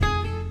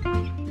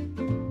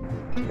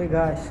Hey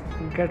guys,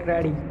 get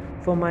ready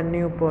for my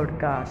new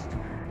podcast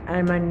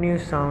and my new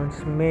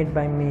sounds made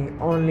by me,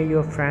 only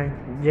your friend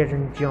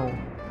Jaden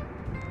Jones.